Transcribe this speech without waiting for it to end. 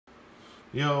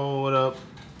Yo, what up?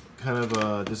 Kind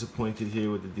of disappointed here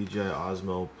with the DJI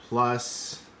Osmo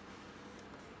Plus.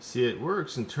 See, it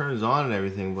works and turns on and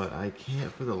everything, but I can't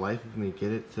for the life of me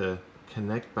get it to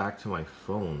connect back to my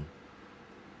phone.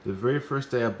 The very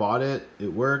first day I bought it,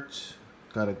 it worked,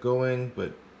 got it going,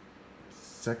 but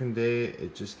second day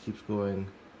it just keeps going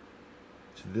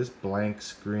to this blank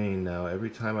screen now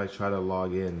every time I try to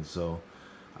log in. So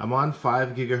I'm on 5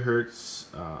 gigahertz.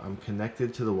 I'm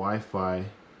connected to the Wi-Fi.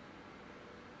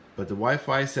 But the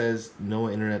Wi-Fi says no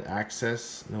internet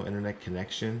access, no internet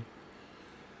connection.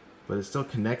 But it still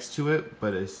connects to it,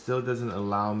 but it still doesn't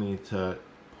allow me to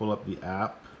pull up the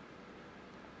app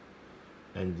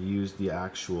and use the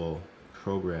actual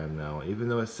program now, even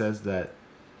though it says that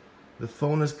the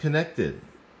phone is connected.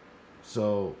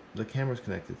 So the camera's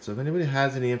connected. So if anybody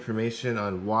has any information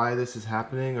on why this is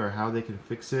happening or how they can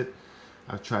fix it,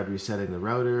 I've tried resetting the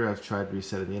router, I've tried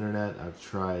resetting the internet, I've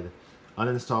tried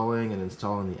uninstalling and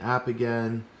installing the app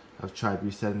again. I've tried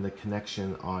resetting the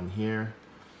connection on here,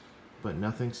 but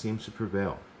nothing seems to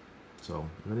prevail. So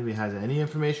if anybody has any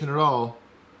information at all,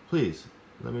 please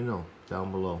let me know down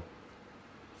below.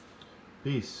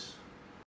 Peace.